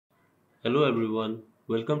Hello everyone,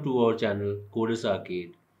 welcome to our channel Codus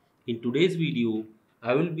Arcade. In today's video,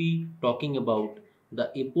 I will be talking about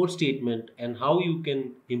the import statement and how you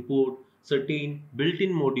can import certain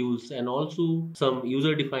built-in modules and also some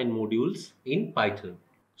user-defined modules in Python.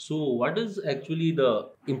 So what is actually the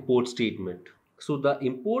import statement? So the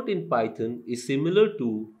import in Python is similar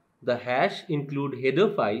to the hash include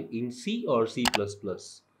header file in C or C++.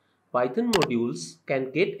 Python modules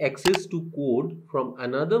can get access to code from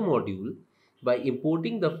another module by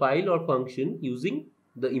importing the file or function using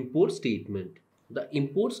the import statement. The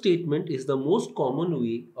import statement is the most common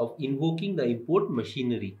way of invoking the import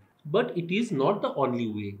machinery. But it is not the only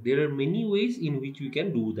way. There are many ways in which we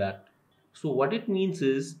can do that. So what it means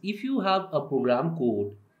is if you have a program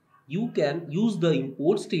code, you can use the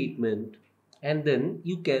import statement and then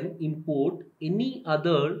you can import any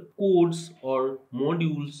other codes or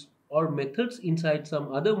modules or methods inside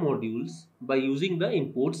some other modules by using the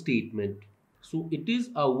import statement. So it is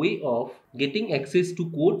a way of getting access to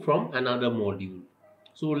code from another module.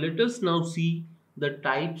 So let us now see the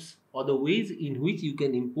types or the ways in which you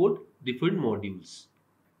can import different modules.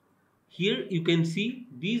 Here you can see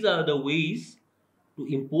these are the ways to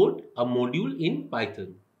import a module in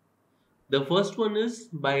Python. The first one is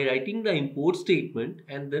by writing the import statement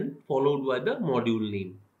and then followed by the module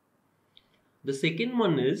name. The second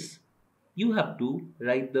one is you have to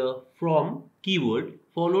write the from keyword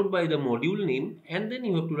followed by the module name and then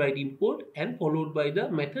you have to write import and followed by the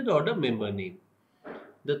method or the member name.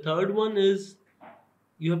 The third one is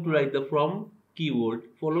you have to write the from keyword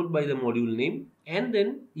followed by the module name and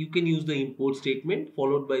then you can use the import statement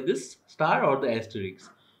followed by this star or the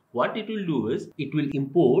asterisk. What it will do is it will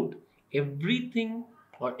import everything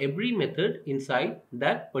or every method inside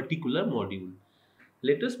that particular module.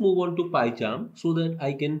 Let us move on to PyCharm so that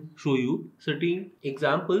I can show you certain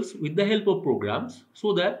examples with the help of programs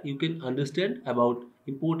so that you can understand about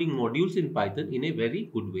importing modules in Python in a very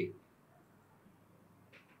good way.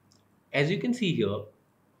 As you can see here,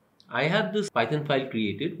 I have this Python file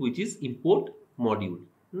created which is import module.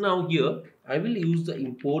 Now here I will use the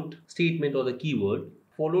import statement or the keyword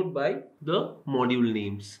followed by the module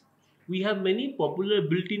names. We have many popular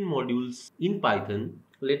built-in modules in Python.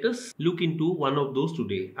 Let us look into one of those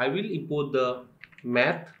today. I will import the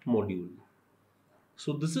math module.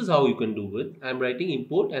 So this is how you can do it. I am writing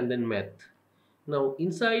import and then math. Now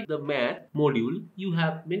inside the math module, you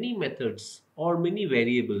have many methods or many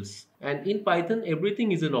variables, and in Python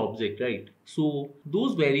everything is an object, right? So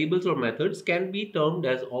those variables or methods can be termed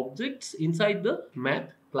as objects inside the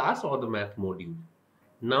math class or the math module.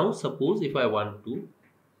 Now suppose if I want to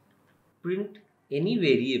print any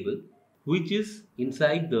variable which is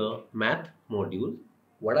inside the math module,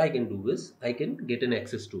 what I can do is I can get an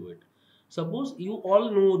access to it. Suppose you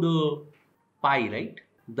all know the pi, right?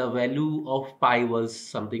 The value of pi was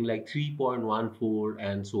something like 3.14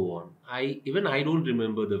 and so on. I don't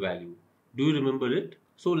remember the value. Do you remember it?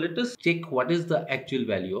 So let us check what is the actual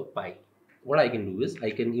value of pi. What I can do is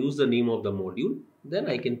I can use the name of the module, then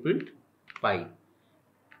I can print pi.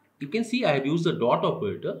 You can see I have used the dot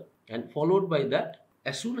operator and followed by that,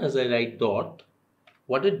 as soon as I write dot,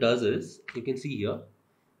 what it does is, you can see here,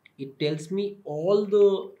 it tells me all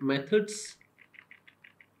the methods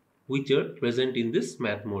which are present in this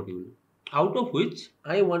math module, out of which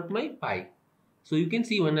I want my pi. So you can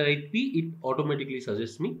see when I write p, it automatically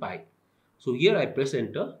suggests me pi. So here I press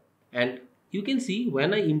enter and you can see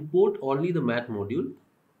when I import only the math module,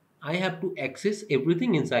 I have to access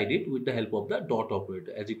everything inside it with the help of the dot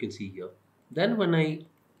operator, as you can see here. Then when I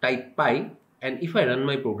type pi and if I run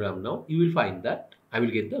my program now, you will find that I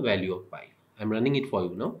will get the value of pi. I'm running it for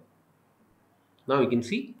you now. Now you can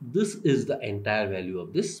see this is the entire value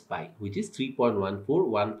of this pi, which is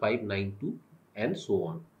 3.141592 and so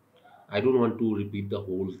on. I don't want to repeat the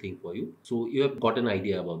whole thing for you. So you have got an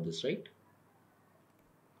idea about this, right?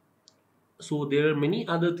 So there are many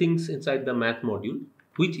other things inside the math module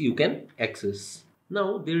which you can access.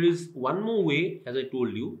 Now there is one more way, as I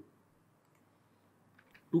told you,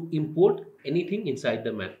 to import anything inside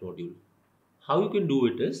the math module. How you can do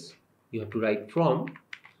it is you have to write from,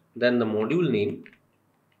 then the module name,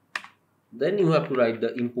 then you have to write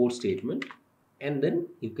the import statement, and then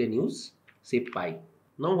you can use say pi.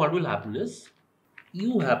 Now what will happen is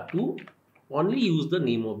you have to only use the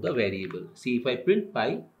name of the variable. See, if I print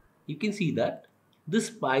pi, you can see that this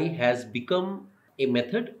pi has become a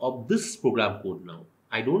method of this program code now.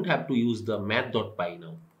 I don't have to use the math.py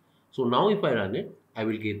now. So now if I run it, I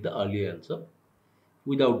will get the earlier answer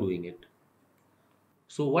without doing it.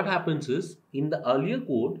 So what happens is in the earlier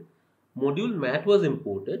code, Module math was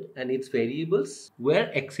imported and its variables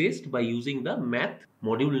were accessed by using the math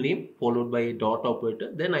module name followed by a dot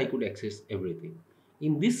operator. Then I could access everything.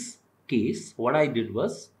 In this case, what I did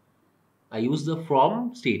was I used the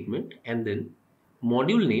from statement and then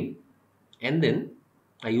module name, and then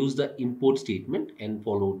I used the import statement and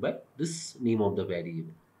followed by this name of the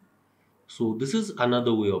variable. So this is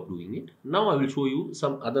another way of doing it. Now I will show you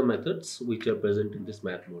some other methods which are present in this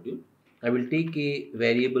math module. I will take a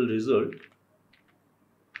variable result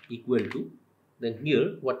equal to, then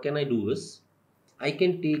here what can I do is I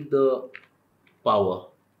can take the power,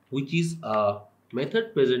 which is a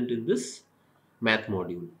method present in this math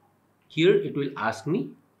module. Here it will ask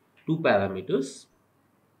me two parameters.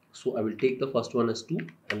 So I will take the first one as 2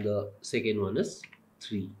 and the second one is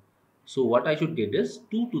 3. So what I should get is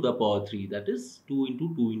 2 to the power 3, that is 2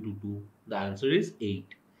 into 2 into 2. The answer is 8.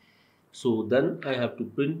 So then I have to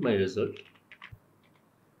print my result.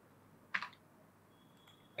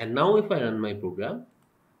 And now if I run my program,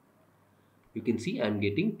 you can see I am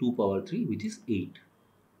getting 2 power 3, which is 8.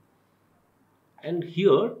 And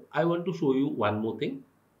here I want to show you one more thing.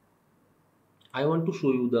 I want to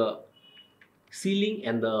show you the ceiling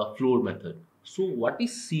and the floor method. So what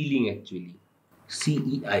is ceiling actually?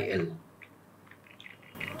 CEIL.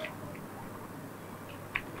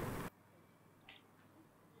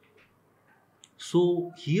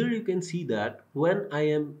 So here you can see that when I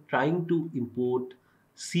am trying to import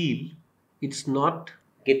ceil, it's not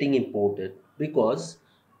getting imported because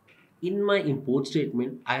in my import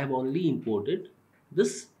statement I have only imported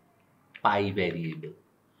this pi variable.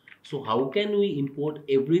 So how can we import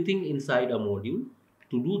everything inside a module?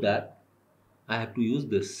 To do that, I have to use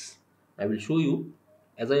this. I will show you,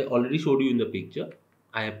 as I already showed you in the picture.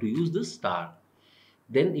 I have to use this star.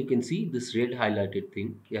 Then you can see this red highlighted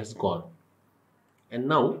thing has gone. And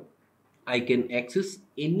now I can access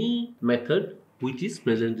any method which is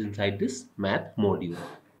present inside this math module.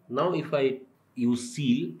 Now if I use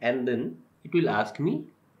ceil, and then it will ask me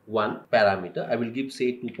one parameter. I will give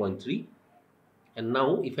say 2.3. And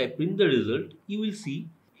now if I print the result, you will see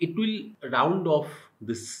it will round off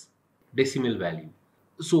this decimal value.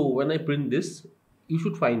 So when I print this, you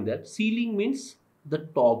should find that ceiling means the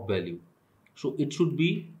top value. So it should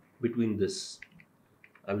be between this.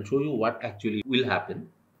 I will show you what actually will happen.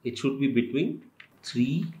 It should be between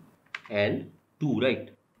 3 and 2,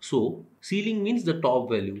 right? So ceiling means the top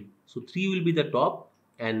value. So 3 will be the top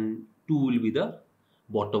and 2 will be the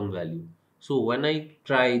bottom value. So when I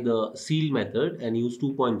try the ceil method and use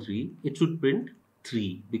 2.3, it should print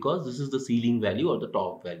 3 because this is the ceiling value or the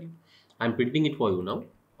top value. I'm printing it for you now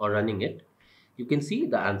or running it. You can see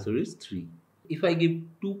the answer is 3. If I give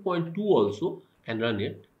 2.2 also and run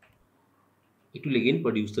it, it will again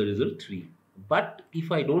produce the result 3. But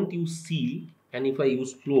if I don't use ceil and if I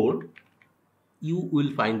use floor, you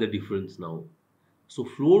will find the difference now. So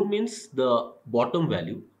floor means the bottom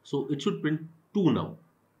value. So it should print 2 now.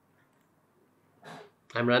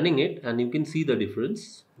 I'm running it and you can see the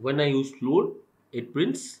difference. When I use floor, it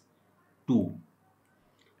prints 2.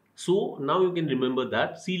 So now you can remember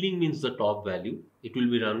that ceiling means the top value. It will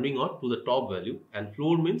be rounding off to the top value, and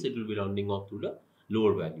floor means it will be rounding off to the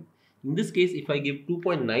lower value. In this case, if I give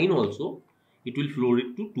 2.9 also, it will floor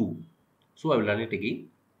it to 2. So I will run it again.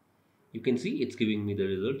 You can see it's giving me the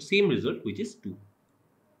result, same result, which is 2.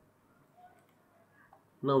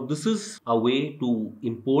 Now this is a way to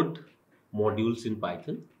import modules in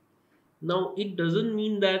Python. Now it doesn't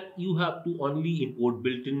mean that you have to only import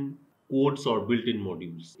built-in codes or built-in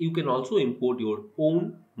modules. You can also import your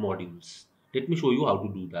own modules. Let me show you how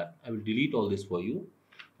to do that. I will delete all this for you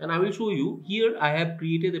and I will show you. Here I have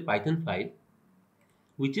created a Python file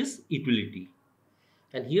which is utility,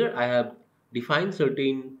 and here I have defined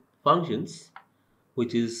certain functions,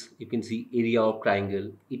 which is, you can see, area of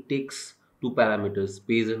triangle. It takes two parameters,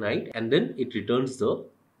 base and height, and then it returns the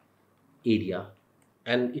area.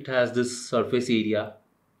 And it has this surface area,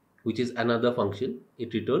 which is another function.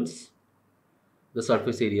 It returns the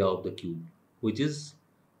surface area of the cube, which is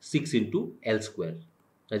 6 into L square.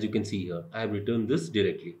 As you can see here, I have returned this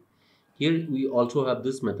directly. Here we also have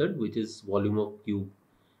this method, which is volume of cube.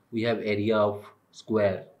 We have area of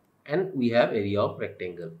square and we have area of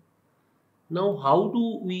rectangle. Now how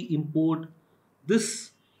do we import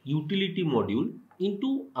this utility module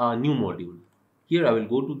into a new module? Here I will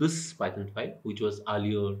go to this Python file which was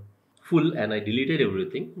earlier full and I deleted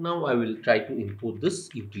everything. Now I will try to import this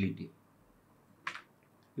utility.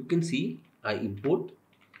 You can see I import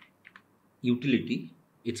utility,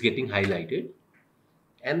 it's getting highlighted,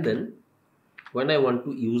 and then when I want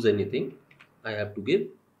to use anything, I have to give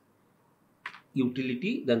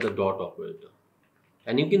utility then the dot operator.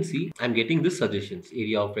 And you can see I'm getting this suggestions: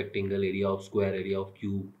 area of rectangle, area of square, area of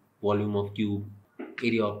cube, volume of cube,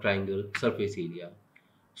 area of triangle, surface area.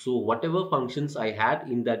 So whatever functions I had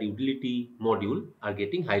in that utility module are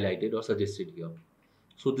getting highlighted or suggested here.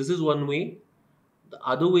 So this is one way. The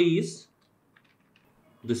other way is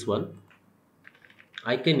this one.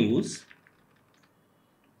 I can use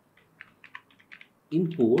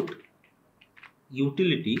import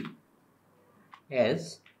utility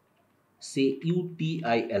as, say,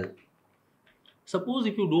 util. Suppose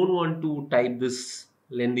if you don't want to type this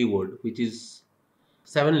lengthy word which is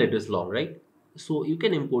 7 letters long, right? So you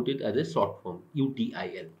can import it as a short form,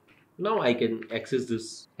 util. Now I can access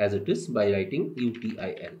this as it is by writing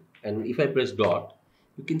util. And if I press dot,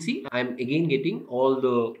 you can see I'm again getting all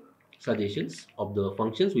the suggestions of the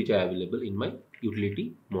functions which are available in my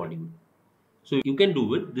utility module. So you can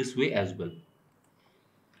do it this way as well.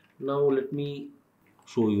 Now let me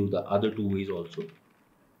show you the other two ways also.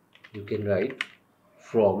 You can write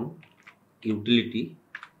from utility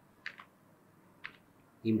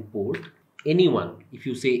import anyone. If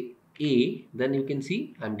you say A, then you can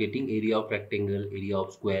see I'm getting area of rectangle, area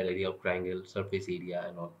of square, area of triangle, surface area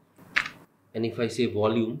and all. And if I say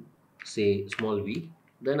volume, say small v,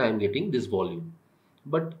 then I'm getting this volume.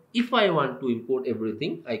 But if I want to import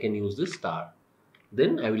everything, I can use this star.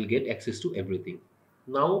 Then I will get access to everything.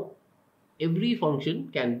 Now every function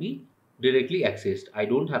can be directly accessed. I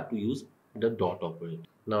don't have to use the dot operator.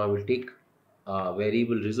 Now I will take a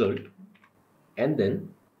variable result and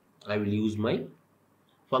then I will use my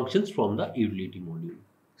functions from the utility module.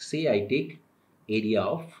 Say I take area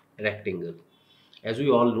of rectangle. As we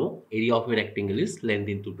all know, area of a rectangle is length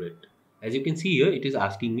into breadth. As you can see here, it is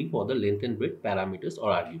asking me for the length and breadth parameters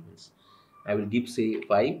or arguments. I will give, say,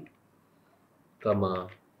 5,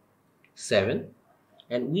 7,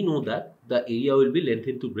 and we know that the area will be length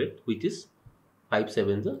into breadth, which is 5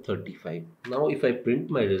 7s are 35. Now if I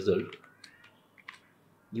print my result,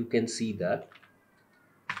 you can see that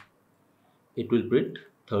it will print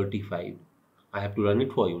 35. I have to run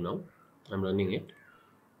it for you now. I'm running it.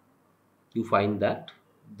 You find that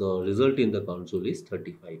the result in the console is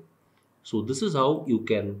 35. So this is how you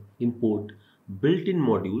can import built-in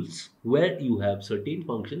modules where you have certain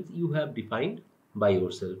functions you have defined by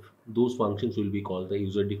yourself. Those functions will be called the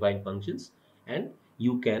user-defined functions, and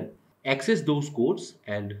you can access those codes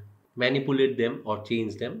and manipulate them or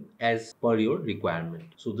change them as per your requirement.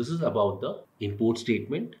 So this is about the import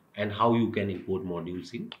statement and how you can import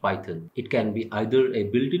modules in Python. It can be either a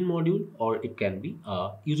built-in module or it can be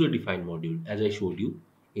a user-defined module, as I showed you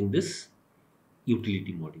in this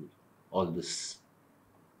utility module. All this.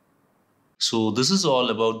 So this is all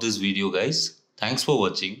about this video, guys. Thanks for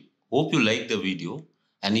watching. Hope you like the video,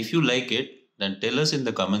 and if you like it, then tell us in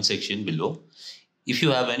the comment section below. If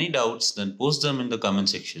you have any doubts, then post them in the comment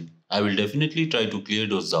section. I will definitely try to clear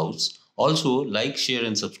those doubts. Also, like, share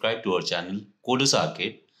and subscribe to our channel Coders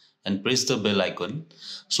Arcade and press the bell icon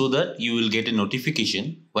so that you will get a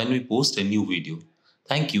notification when we post a new video.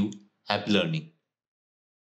 Thank you. Happy learning.